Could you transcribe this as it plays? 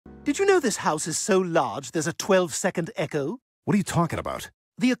Did you know this house is so large there's a 12-second echo? What are you talking about?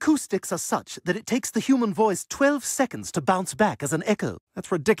 The acoustics are such that it takes the human voice 12 seconds to bounce back as an echo.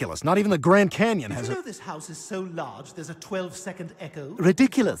 That's ridiculous. Not even the Grand Canyon has Did you it. know this house is so large there's a 12-second echo?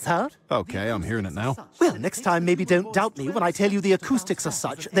 Ridiculous, huh? Okay, I'm hearing it now. Well, next time maybe don't doubt me when I tell you the acoustics are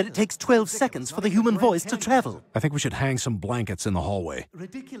such that it takes 12 seconds for the human voice to travel. I think we should hang some blankets in the hallway.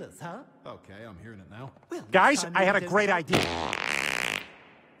 Ridiculous, huh? Okay, I'm hearing it now. Well, Guys, I had a great idea.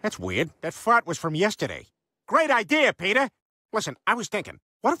 That's weird. That fart was from yesterday. Great idea, Peter. Listen, I was thinking,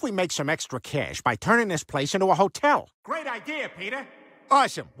 what if we make some extra cash by turning this place into a hotel? Great idea, Peter.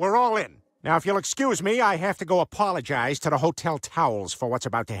 Awesome. We're all in. Now, if you'll excuse me, I have to go apologize to the hotel towels for what's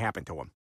about to happen to them.